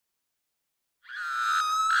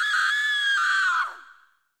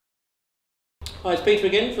Hi, it's Peter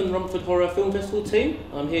again from the Romford Horror Film Festival team.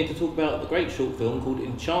 I'm here to talk about the great short film called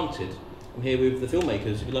Enchanted. I'm here with the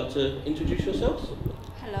filmmakers. If you'd like to introduce yourselves.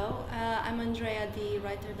 Hello, I'm Andrea, the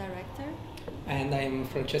writer-director. And I'm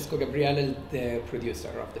Francesco Gabriele, the producer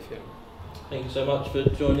of the film. Thank you so much for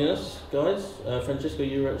joining us, guys. Francesco,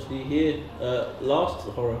 you were actually here last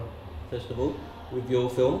Horror Festival with your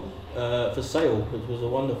film, For Sale, which was a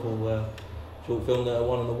wonderful short film that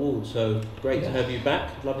won an award. So great to have you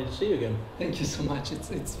back. Lovely to see you again. Thank you so much.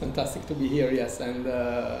 It's fantastic to be here. Yes, and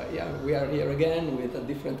we are here again with a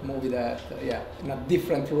different movie that in a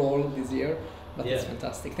different role this year. But it's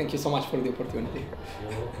fantastic. Thank you so much for the opportunity.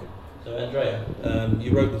 You're welcome. So Andrea,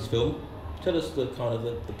 you wrote this film. Tell us the kind of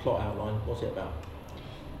the plot outline. What's it about?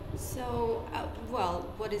 So,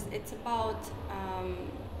 it's about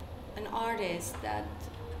an artist that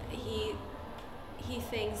he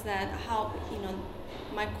thinks that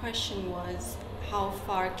my question was, how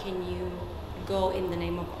far can you go in the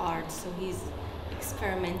name of art? So he's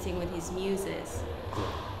experimenting with his muses.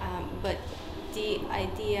 But the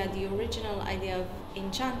original idea of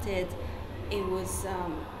Enchanted, it was,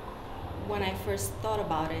 when I first thought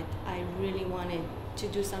about it, I really wanted to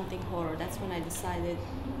do something horror. That's when I decided,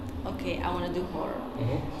 okay, I want to do horror.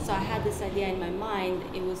 Mm-hmm. So I had this idea in my mind.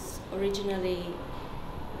 It was originally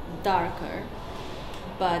darker,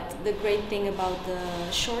 but the great thing about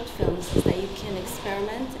the short films is that you can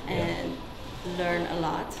experiment and learn a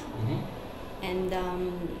lot. Mm-hmm. And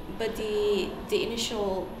but the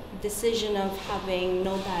initial decision of having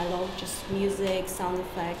no dialogue, just music, sound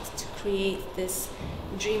effects, to create this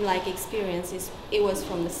dreamlike experience, it was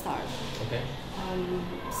from the start. Okay.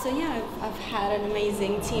 So yeah, I've had an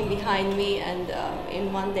amazing team behind me, and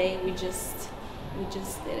in one day we just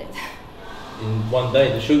did it. In one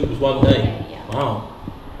day, the shoot was one day. Yeah.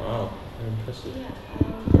 Wow, very impressive. Yeah.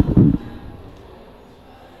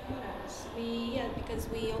 What else? Because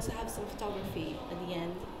we also have some photography at the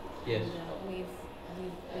end. Yes. And,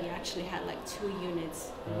 we actually had like 2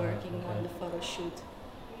 units working on the photo shoot,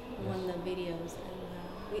 on the videos,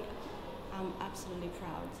 and I'm absolutely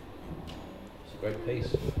proud. It's a great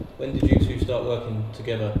piece. When did you two start working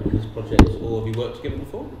together on this project, or have you worked together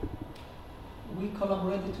before? We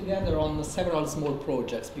collaborated together on several small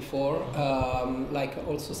projects before, like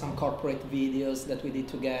also some corporate videos that we did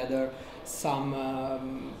together, some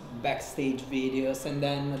backstage videos, and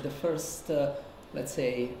then the first, let's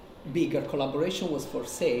say, bigger collaboration was For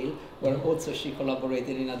Sale, where also she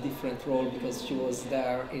collaborated in a different role because she was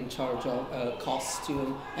there in charge of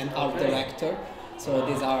costume and art director. So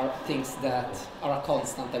these are things that are a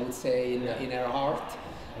constant, I would say, in her art.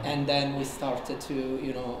 And then we started to,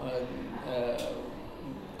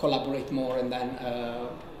 collaborate more, and then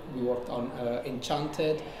we worked on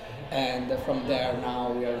Enchanted, and from there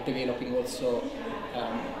now we are developing also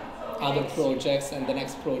other projects, and the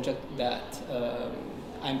next project that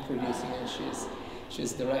I'm producing and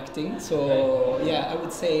she's directing. So I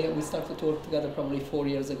would say we started to work together probably 4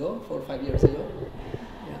 or 5 years ago.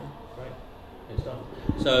 Yeah. Great. Good stuff.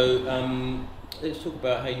 So let's talk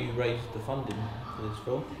about how you raised the funding for this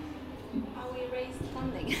film. How we raised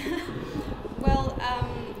funding? Well,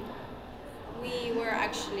 we were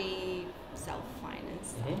actually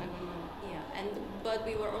self-financed. Mm-hmm. But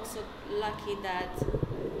we were also lucky that,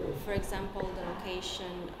 for example, the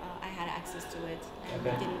location, I had access to it, and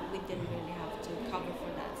we didn't really have to cover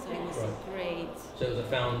for that. So it was great. So it was a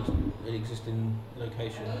found, existing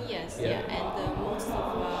location. Yes, and most of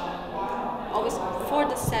always for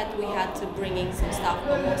the set we had to bring in some stuff,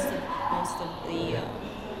 but most of the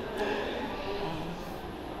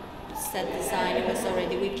set design, it was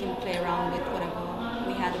already, we can play around with whatever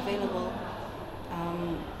we had available.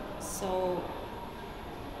 So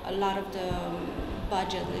a lot of the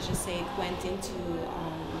budget, let's just say, it went into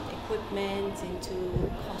equipment, into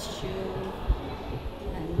costume,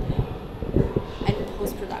 and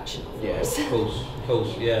post-production, of course. Of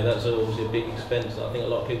course. Yeah, that's obviously a big expense. I think a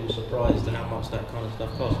lot of people are surprised at how much that kind of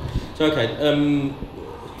stuff costs. So okay,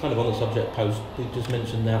 kind of on the subject post, we just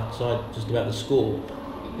mentioned outside just about the score.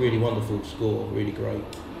 Really wonderful score, really great.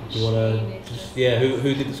 Do you want to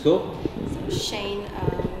who did the score? So Shane,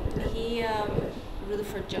 he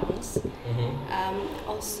Rutherford Jones. Mm-hmm.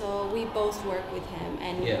 Also, we both work with him,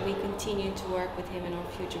 and we continue to work with him in our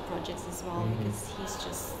future projects as well, because he's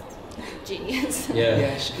just genius.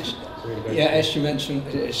 Really great. As she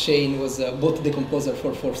mentioned, Shane was both the composer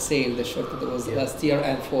for Sale, the short that was last year,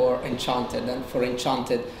 and for Enchanted. And for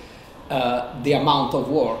Enchanted, the amount of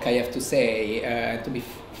work, I have to say, to be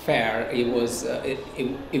fair, it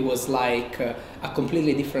was like a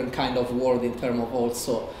completely different kind of world in terms of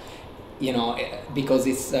also you know, because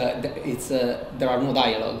there are no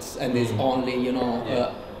dialogues and it's only, you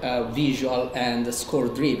know, visual and score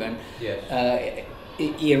driven. Yes.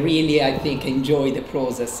 He really, I think, enjoyed the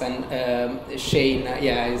process, and Shane,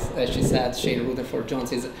 as she said, Shane Rutherford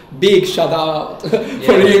Jones is big shout out for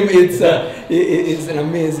him. He's an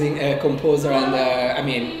amazing composer, and I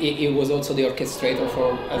mean, he was also the orchestrator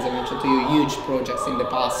for, as I mentioned to you, huge projects in the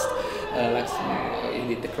past. Like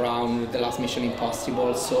he did The Crown, The Last Mission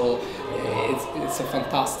Impossible. So it's a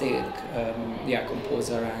fantastic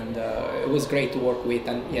composer, and it was great to work with.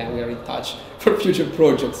 And we are in touch for future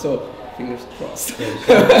projects. So fingers crossed.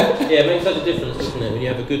 It makes such a difference, doesn't it? When you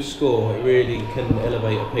have a good score, it really can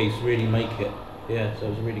elevate a piece, really make it. Yeah, so it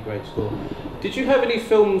was a really great score. Did you have any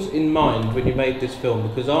films in mind when you made this film?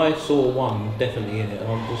 Because I saw one definitely in it,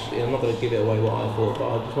 and I'm not going to give it away what I thought, but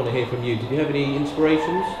I just want to hear from you. Did you have any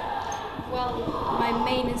inspirations? Well, my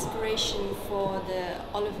main inspiration for the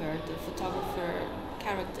Oliver, the photographer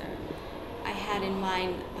character, I had in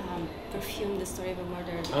mind Perfume, the Story of a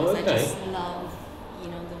Murder, because I just love, you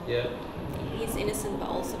know, he's innocent but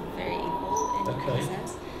also very evil in a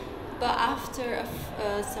sense. But after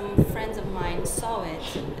some friends of mine saw it,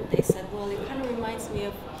 they said, well, it kind of reminds me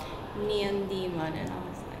of Neon Demon, and I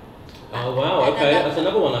was like, oh wow, okay, that's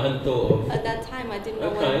another one I hadn't thought of. At that time I didn't know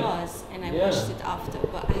what it was, and I watched it after,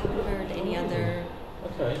 but I haven't heard any other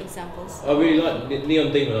examples. I really like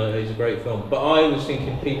Neon Demon, it's a great film, but I was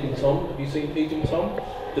thinking Peeping Tom. Have you seen Peeping Tom?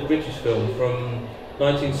 The British film from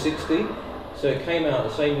 1960. So it came out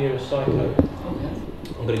the same year as Psycho.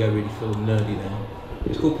 I'm going to go really film nerdy now.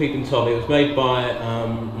 It's called Peeping Tom. It was made by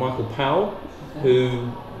Michael Powell,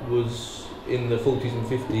 who was in the 40s and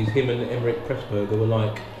 50s. Him and Emmerich Pressburger were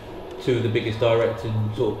like two of the biggest directing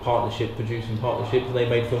sort of producing partnerships. And they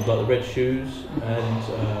made films like The Red Shoes and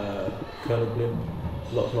Colonel Blimp,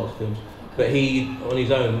 lots and lots of films. But he, on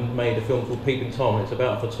his own, made a film called Peeping Tom. It's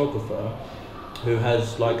about a photographer who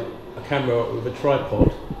has like a camera with a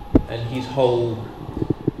tripod, and his whole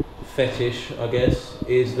fetish, I guess,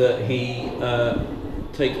 is that he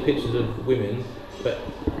takes pictures of women, but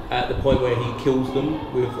at the point where he kills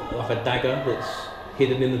them with like a dagger that's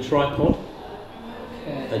hidden in the tripod.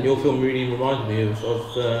 And your film really reminded me of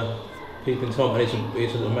Peeping Tom, and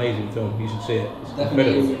it's an amazing film. You should see it. It's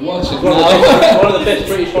definitely watch it. One of the best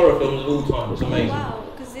British horror films of all time. It's amazing. Wow,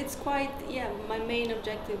 because it's quite, my main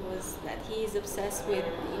objective was that he is obsessed with,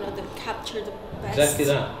 you know, the capture the best. Exactly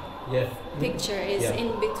that. Picture is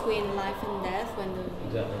in between life and death when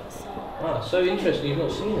the so interesting. You've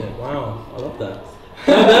not seen it. Wow, I love that.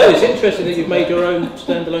 No, it's interesting that you've made your own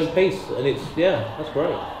standalone piece, and it's that's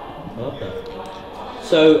great. I love that.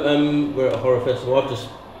 So we're at a horror festival. I've just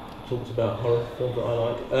talked about horror films that I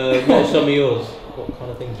like. What are some of yours? What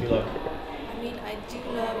kind of things do you like? I mean, I do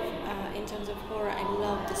love, in terms of horror, I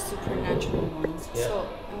love the supernatural ones. So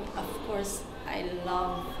of course I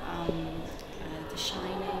love The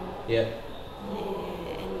Shining.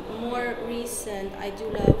 And more recent, I do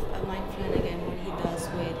love Mike Flanagan, what he does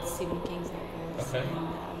with Stephen King's novels. And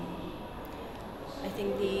I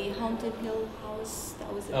think the Haunted Hill House,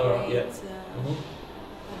 that was a great.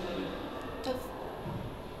 Todd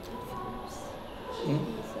Phillips.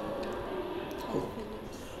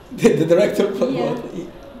 The director of what?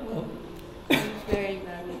 I'm very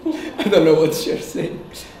bad. I don't know what you're saying.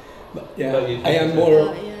 But I am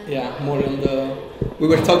more more on the. We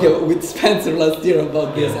were talking with Spencer last year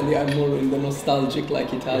about this, and I'm more in the nostalgic,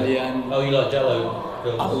 like Italian. Oh, you like Giallo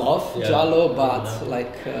films? I love Giallo, but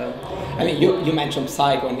like, I mean, you mentioned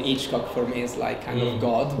Psycho, and Hitchcock for me is like kind of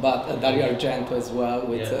God, but Dario Argento as well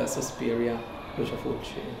with Suspiria, Lucio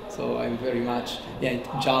Fulci. So I'm very much,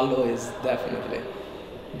 Giallo is definitely,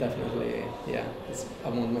 it's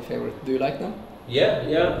among my favorite. Do you like them?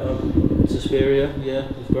 Suspiria,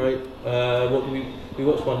 it's great. What do we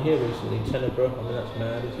watched one here recently, Tenebrae. I mean, that's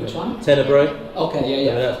mad, isn't it? Which one? Tenebrae. Okay,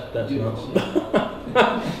 That's nuts.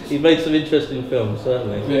 He's made some interesting films,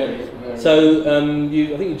 certainly. Very. So, I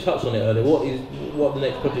think you touched on it earlier. What are the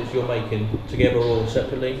next projects you're making, together or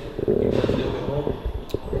separately? Can you tell us a little bit more?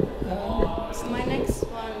 So my next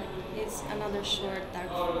one is another short, dark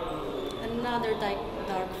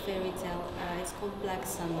fairy tale. It's called Black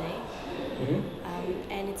Sunday,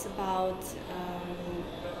 and it's about.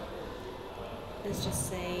 Let's just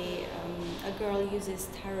say a girl uses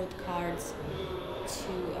tarot cards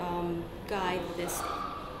to guide this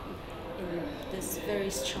very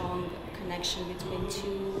strong connection between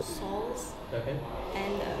two souls. Okay.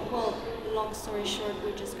 And long story short,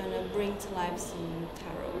 we're just gonna bring to life some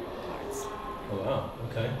tarot cards. Oh wow!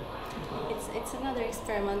 Okay. It's another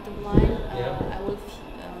experiment of mine. I will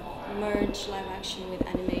merge live action with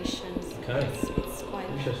animations. Okay. It's quite.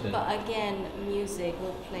 Interesting. But again, music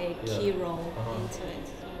will play a key role into it.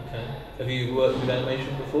 Okay. Have you worked with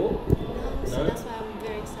animation before? No, so that's why I'm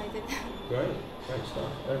very excited. Great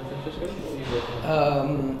stuff. Francesco, what are you working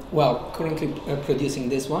on? Well, currently producing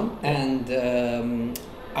this one, and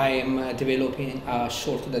I am developing a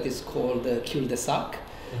short that is called Cul-de-sac.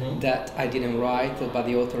 That I didn't write, but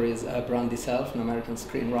the author is Brandy Self, an American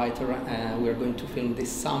screenwriter. We're going to film this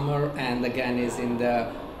summer, and again is in the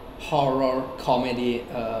horror comedy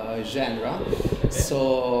genre. Okay.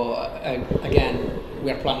 So again,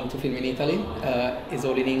 we are planning to film in Italy. It's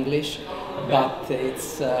all in English, but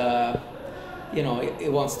it's you know, it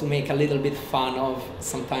wants to make a little bit fun of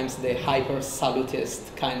sometimes the hyper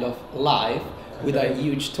salutist kind of life. With a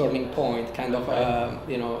huge turning point, kind of,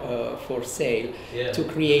 you know, for sale, to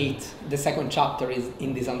create. The second chapter is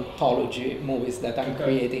in these anthology movies that I'm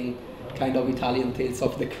creating, kind of Italian Tales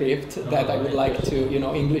of the Crypt, that I would like to, you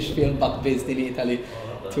know, English film but based in Italy,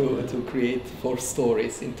 to create 4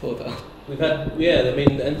 stories in total. We've had, I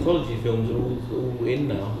mean, anthology films are all in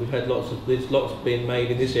now. We've had there's lots being made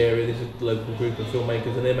in this area. There's a local group of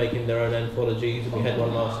filmmakers, and they're making their own anthologies. And we had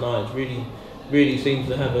one last night. It's really seems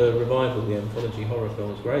to have a revival. The anthology horror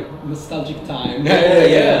film is great. Nostalgic time.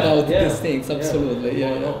 About these things, absolutely.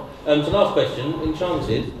 So last question,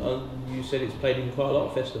 Enchanted. You said it's played in quite a lot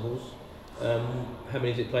of festivals. How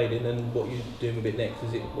many has it played in, and what are you doing with it next?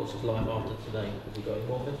 What's its life after today? Have you got any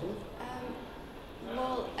more festivals?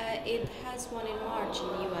 Well, it has one in March in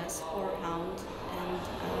the US, Horrorhound, and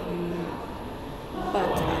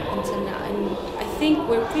but until now, I think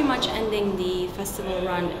we're pretty much ending the festival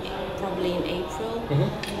run probably in April,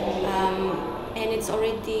 and it's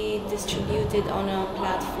already distributed on a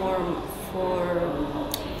platform for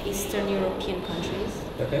Eastern European countries.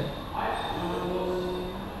 Okay.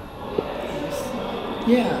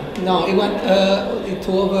 It went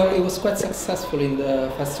it was quite successful in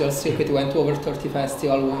the festival circuit. It went to over 30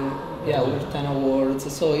 festivals, won over 10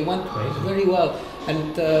 awards. So it went very well.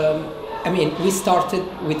 And I mean, we started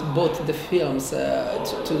with both the films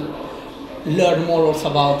to learn more also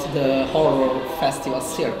about the horror festival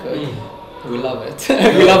circuit. We love it.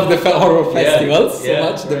 We love the horror festivals so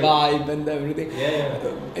much, the vibe and everything.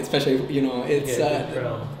 Especially, you know, it's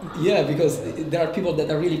because there are people that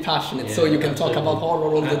are really passionate, so you can talk about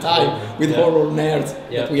horror all the time with horror nerds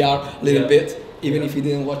that we are a little bit, even if you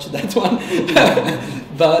didn't watch that one.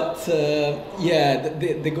 But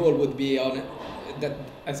the goal would be on that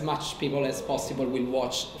as much people as possible will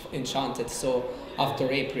watch Enchanted. So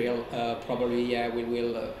after April, probably we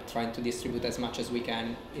will try to distribute as much as we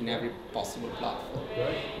can in every possible platform.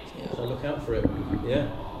 Great. So look out for it.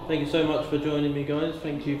 Thank you so much for joining me, guys.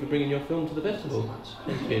 Thank you for bringing your film to the festival.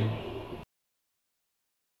 Thank you.